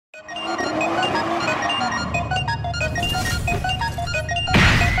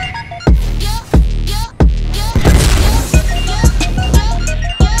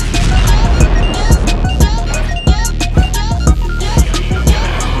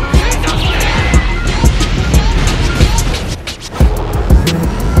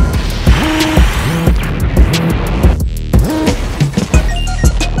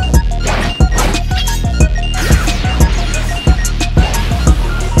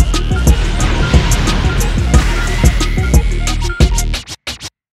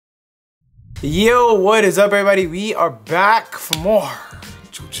Yo, what is up, everybody? We are back for more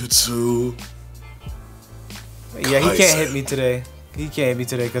Jujutsu Yeah, he can't hit me today. He can't hit me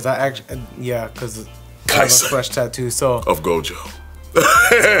today because I actually, yeah, because I have a fresh tattoo. So of Gojo.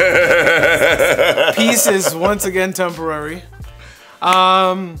 Peace is once again temporary.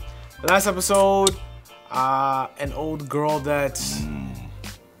 Last episode, an old girl that.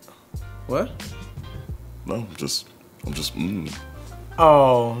 What? No, I'm just.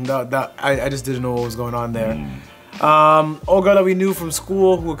 Oh, no, I just didn't know what was going on there. Old girl that we knew from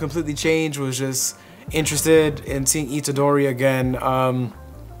school who completely changed was just interested in seeing Itadori again.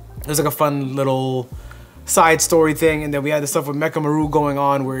 It was like a fun little side story thing, and then we had the stuff with Mekamaru going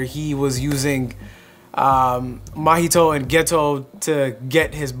on where he was using Mahito and Geto to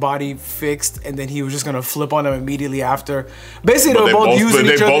get his body fixed, and then he was just gonna flip on them immediately after. Basically, they were both using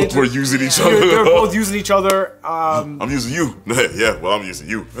each other. They both were using each other. They were both using each other. I'm using you. Yeah, well, I'm using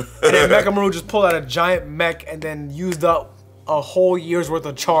you. And then Mekamaru just pulled out a giant mech and then used up a whole year's worth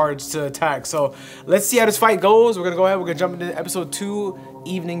of charge to attack. So let's see how this fight goes. We're gonna go ahead. We're gonna jump into episode 2,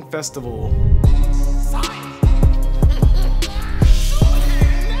 Evening Festival.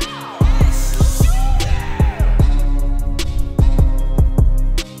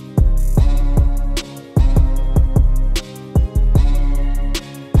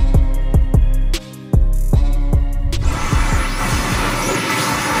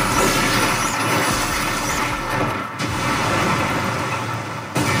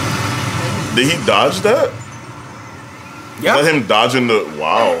 Did he dodge that? Yeah. Let him dodging the.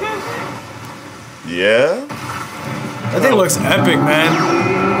 Wow. Yeah? That thing looks epic, man.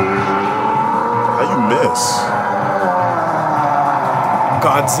 How you miss?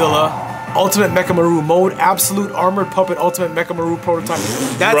 Godzilla. Ultimate Mekamaru mode. Absolute Armored Puppet Ultimate Mekamaru prototype.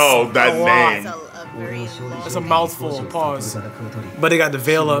 That's Bro, that name. That's a mouthful. Pause. But they got the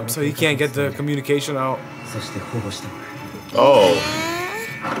veil up, so he can't get the communication out. Oh.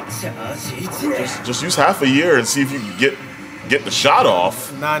 Just use half a year and see if you can get the shot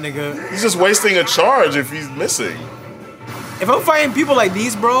off. Nah, nigga. He's just wasting a charge if he's missing. If I'm fighting people like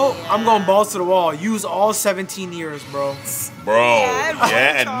these, bro, I'm going balls to the wall. Use all 17 years, bro. Bro,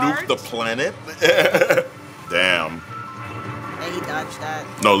 yeah, and nuke the planet. Damn. Yeah, he dodged that.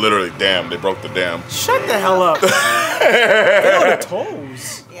 No, literally, damn. They broke the dam. Shut the hell up. Get on the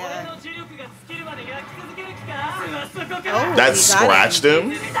toes. Yeah. Oh, that scratched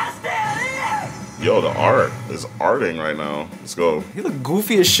him? Yo, the art is arting right now. Let's go. He look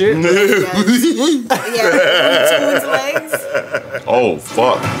goofy as shit. Yeah, his legs. Oh,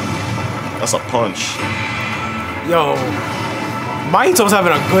 fuck. That's a punch. Yo, Mahito's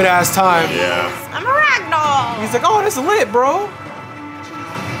having a good ass time. Yeah. I'm a ragdoll. He's like, oh, that's lit, bro.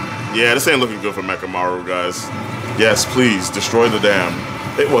 Yeah, this ain't looking good for Mekamaru, guys. Yes, please, destroy the dam.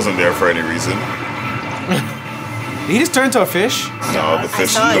 It wasn't there for any reason. Did he just turn into a fish? No, the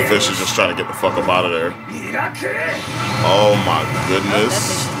fish is just trying to get the fuck up out of there. Oh my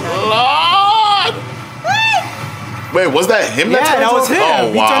goodness. Lord! Wait, was that him? Yeah, that was him.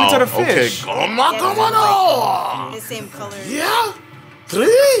 Oh, wow. He turned into the fish. Okay, come on. The same color. Yeah. 3.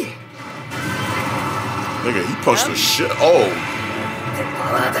 Nigga, he punched the shit. Oh.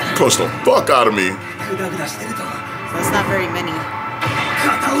 He punched the fuck out of me. That's not very many.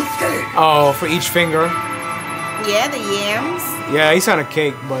 Oh, for each finger. Yeah, the yams. Yeah, he's kind of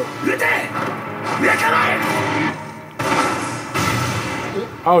cake, but.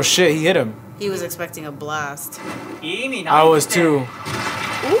 Oh shit, he hit him. He was expecting a blast. I was too.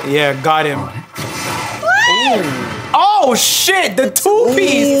 Yeah, got him. Oh shit, the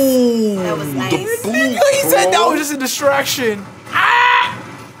 2-piece. That was nice. He said that was just a distraction.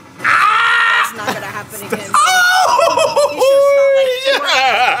 That's not gonna happen again.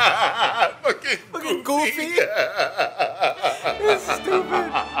 Fucking goofy. It's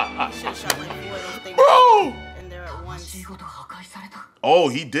stupid. Shit shot like 4 of those things. Bro! And they're at once. Oh,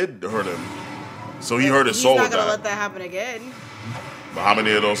 he did hurt him. So he hurt his soul with He's not gonna that. let that happen again. But how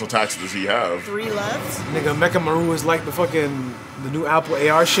many of those attacks does he have? 3 left. Nigga, Mekamaru is like the new Apple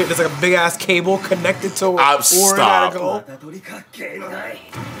AR shit. There's like a big ass cable connected to where it gotta go.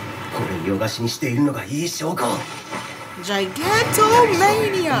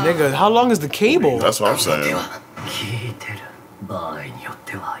 Gigantomania. Nigga, how long is the cable? That's what I'm saying. The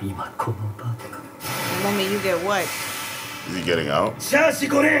moment you get what? Is he getting out?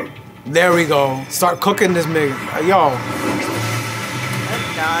 There we go. Start cooking this nigga. Yo.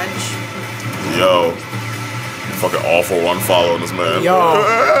 Dodge. Yo. Fucking awful one following this man. Yo.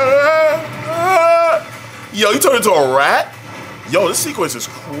 Yo, you turned into a rat? Yo, this sequence is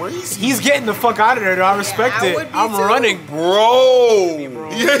crazy. He's getting the fuck out of there, though. I respect it. I'm running. Bro.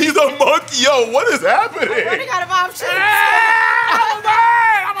 Yeah, he's a monkey. Yo, what is happening? I'm running out of options.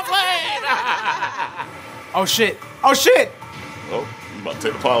 I'm a plane. Oh, shit. Oh, shit. Oh, he's about to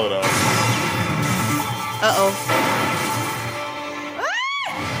take the pilot out. Uh-oh.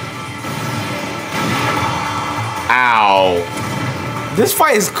 Ow. This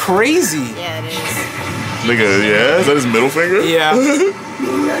fight is crazy. Yeah, it is. Nigga, yeah? Is that his middle finger? Yeah.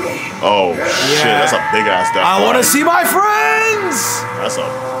 Oh, shit. That's a big ass death flag. I want to see my friends. That's a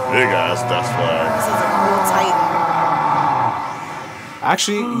big ass death flag. This is a cool Titan.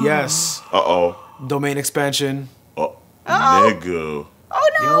 Actually, yes. Uh-oh. Domain expansion. Oh, nigga. Oh,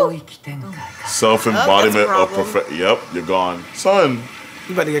 no. Self-embodiment Oh, of perfect. Yep, you're gone. Son.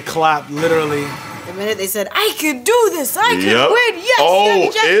 You about to get clapped, literally. The minute they said, I can do this, I can win, yes,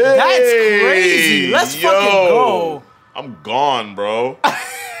 Oh, that's crazy. Let's fucking go. I'm gone, bro.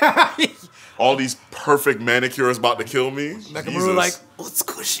 All these perfect manicures about to kill me. Nakamura like, let's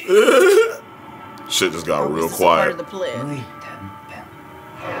cushy. Shit just got real This is a part quiet. of the plan.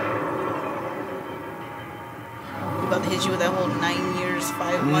 We about to hit you with that whole 9 years,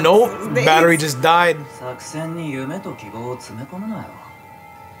 5 months. Nope, days. battery just died. 作戦に夢と希望を詰め込むなよ。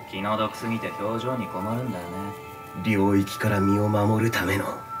気の毒すぎて表情に困るんだよね。領域から身を守るための。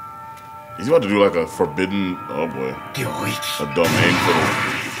He's about to do like a forbidden, oh boy, a domain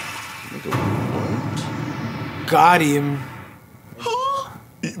for the. Got him.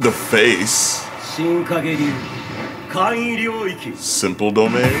 The face. 新影流簡易領域。 Simple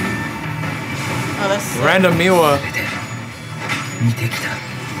domain. Oh, that's sick. Random Miwa. 見てきた。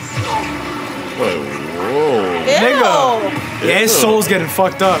 Wait, whoa. Nigga. Yeah, his Ew. soul's getting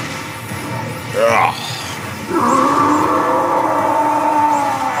fucked up. Ugh.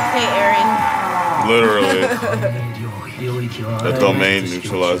 Hey, Aaron. Literally. 領域は That domain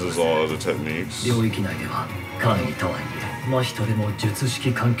neutralizes all other techniques. 領域内では簡易とはいえ真人でも術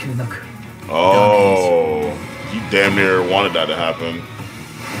式関係なく Oh, he damn near wanted that to happen.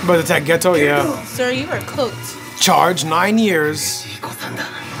 But attack Ghetto, yeah. Sir, you are cooked. Charge 9 years.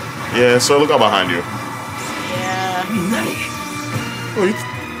 Yeah, so look out behind you. Yeah. Oh,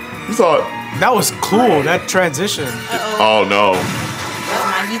 you thought? That was cool, that transition. Oh no.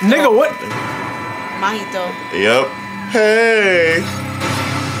 That's Mahito. Nigga, what? Mahito. Yep. Hey.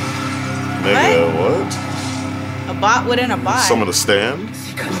 Nigga, what? A bot within a bot. Some of the stand?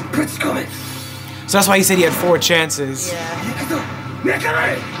 So that's why he said he had 4 chances. Yeah. Yeah,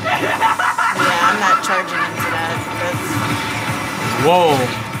 I'm not charging into that. Whoa.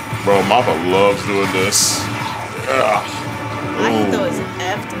 Bro, Mappa loves doing this. Ugh. Mahito is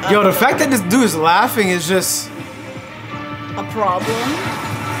effed up. Yo, the fact that this dude is laughing is just... A problem?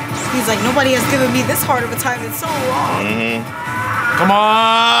 He's like, nobody has given me this hard of a time in so long. Come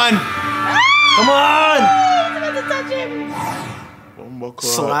on! Come on! I'm about to touch him.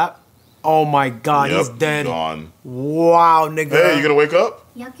 Slap. Oh my god, Yep, he's dead. Gone. Wow, nigga. Hey, you gonna wake up?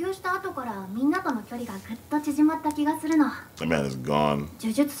 野球した後からみんなとの距離がぐっと縮まった気がするの。 That man is gone.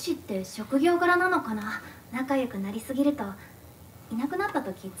 呪術師って職業柄なのかな。仲良くなりすぎるといなくなった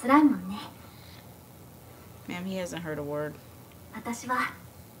時辛いもんね。 Ma'am, he hasn't heard a word. 私は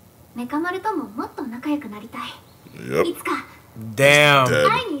メカ丸とももっと仲良くなりたい。 Yep. いつか Damn. Dead.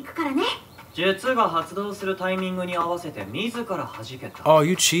 会いに行くからね。術が発動するタイミングに合わせて自ら弾けた。 Oh,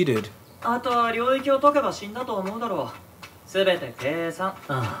 you cheated. あとは領域を解けば死んだと思うだろう。すべて計算。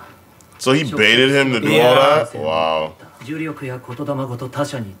ああ。 So he baited him to do all that? Wow. 重力や言霊ごと他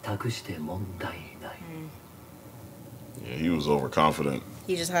者に託して問題ない。 Yeah, he was overconfident.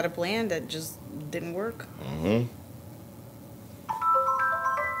 He just had a plan that just didn't work. Mm-hmm.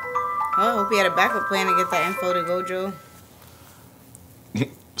 Oh, I hope he had a backup plan to get that info to Gojo.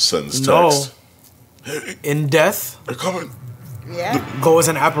 Sends text. No. Hey, In death, they're coming. Yeah. go as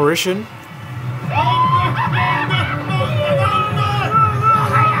an apparition.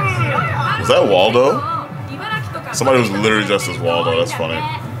 Was that Waldo? Somebody was literally dressed as Waldo. That's funny.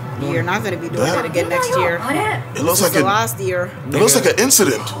 You're not going to be doing that again next year. It looks like The an. last year. It looks like an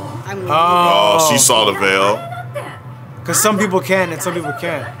incident. I mean, Oh, she saw the veil. Because some people can and some people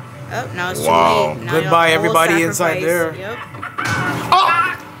can't. oh, now it's Wow. too late. Now Goodbye, y'all everybody all inside sacrifice. there. Yep.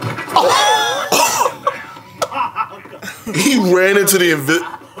 He ran into the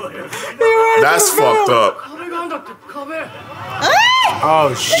That's fucked up.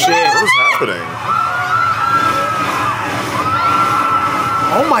 Oh shit. What is happening?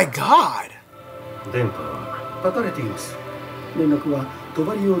 Oh my god. 電波は断たれています。連絡は帳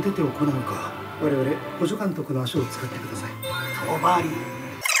を出て行うか、我々補助監督の足を使ってください。帳。あ、はい。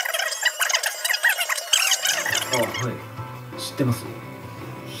知ってます？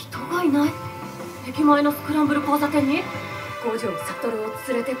人がいない。駅前のスクランブル交差点に五条悟を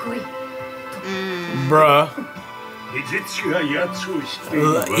連れてこい。Bruh. 実がやつを知っている。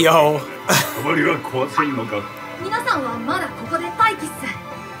Yo. 帳は壊せんのか。皆さんはまだここで待機っす。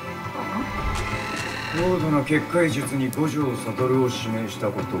高度な結界術に五条悟を指名した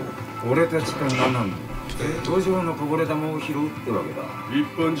ことを俺たちと何なんだ。五条のこぼれ玉を拾うってわけだ。一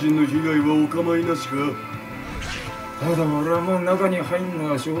般人の被害はお構いなしか。ただ俺はもう中に入ん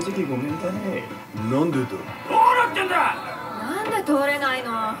のは正直ごめんだね。なんでだ。どうなってんだ。なんで通れない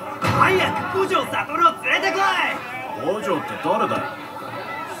の。早く五条悟を連れてこい。五条って誰だよ。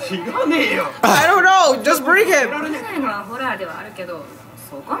知らねえよ。I don't know. Just bring him. ないのはホラーではあるけど、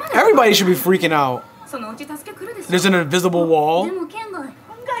そこまで。 Everybody should be freaking out. そのうち助け来るでしょ。 There's an invisible で wall. も剣が。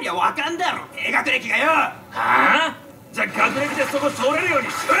ガリはわかんだろ。低学歴がよ。はあ？じゃあ学歴でそこ通れるよう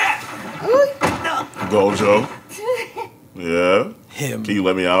にしろや。Gojo. Yeah? Him. Can you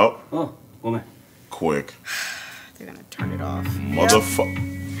let me out? あ、ごめん。 Quick. They're gonna turn it off. Motherfucker.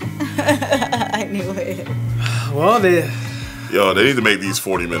 I knew it. Well, they Need to make these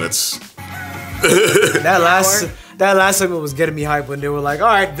 40 minutes. that last segment was getting me hyped when they were like, all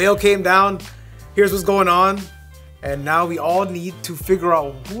right, Veil came down, here's what's going on, and now we all need to figure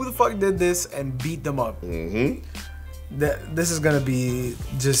out who the fuck did this and beat them up. This is gonna be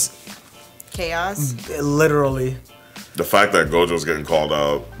just Chaos. literally. The fact that Gojo's getting called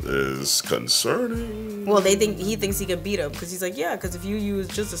out is concerning. Well, he thinks he can beat him because he's like, yeah, because if you use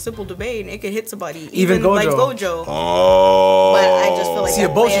just a simple domain, it can hit somebody. Even Gojo. Like Gojo. Oh. But I just feel like See, a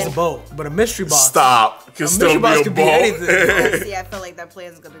that boat's plan- just a boat, but a mystery box. Stop. Can A still mystery box be a could be boat. anything. See, I feel like that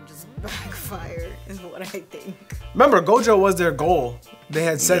plan's gonna just backfire, is what I think. Remember, Gojo was their goal. They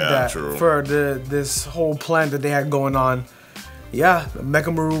had said that true. for this whole plan that they had going on. Yeah,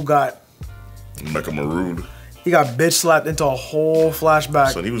 Mechamaru got Mechamarude. He got bitch slapped into a whole flashback.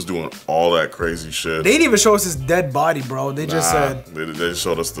 So he was doing all that crazy shit. They didn't even show us his dead body, bro. They just said They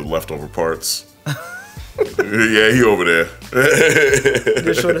showed us the leftover parts. Yeah, he over there.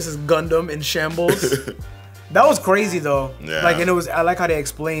 they showed us his Gundam in shambles. That was crazy though. Yeah. Like, and it was, I like how they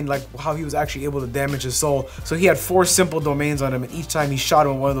explained like how he was actually able to damage his soul. So he had 4 simple domains on him, and each time he shot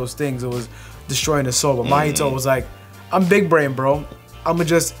him with one of those things, it was destroying his soul. But Mahito was like, I'm big brain, bro. I'm gonna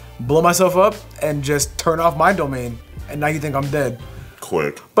just blow myself up and just turn off my domain, and now you think I'm dead.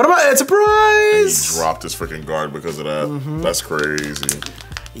 Quick. But I'm not, surprise! He dropped his freaking guard because of that. That's crazy.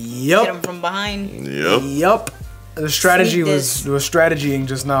 Yep. Hit him from behind. Yep. The strategy was strategying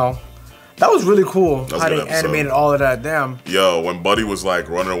just now. That was really cool. That was How a good they episode. animated all of that. Damn. Yo, when Buddy was like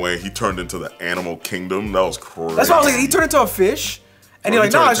running away, he turned into the animal kingdom. That was crazy. That's why I was like, he turned into a fish, and you're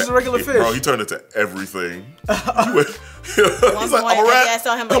like, nah, it's just a regular fish. Bro, he turned into everything. He's One like, point, I'm a rat. I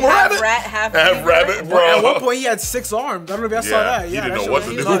saw him like I'm a half rabbit. rat, half rabbit, bro. At one point, he had 6 arms. I don't know if y'all saw that. he Yeah, didn't that know shit what was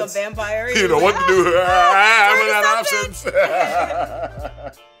to He do. was like a vampire. He didn't know what to do.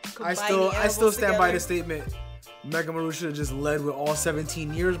 I still stand by the statement. Mechamaru should have just led with all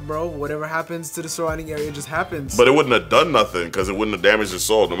 17 years, bro. Whatever happens to the surrounding area just happens. But it wouldn't have done nothing because it wouldn't have damaged his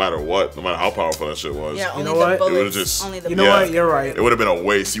soul no matter what, no matter how powerful that shit was. Yeah, You only know the what? It bullets. would've just- Only the You know bullets. what? You're right. It would have been a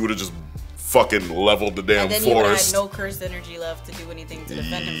waste. He would have just fucking leveled the damn And then he would have forest. had no cursed energy left to do anything to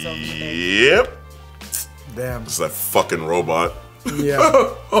defend himself either. Yep. Damn. It's that fucking robot. Yeah.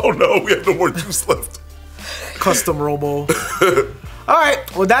 Oh no, we have no more juice left. Custom robo.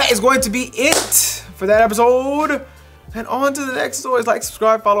 Alright, well that is going to be it for that episode. And on to the next. As always, like,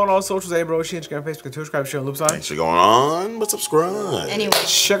 subscribe, follow on all socials, YaBoyRoshi, Instagram, Facebook, and Twitter, subscribe, share, and loop sign. Ain't shit going on, but subscribe. Anyway.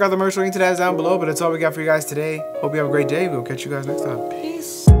 Check out the merch link to that is down below, but that's all we got for you guys today. Hope you have a great day. We'll catch you guys next time.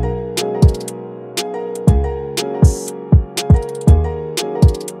 Peace.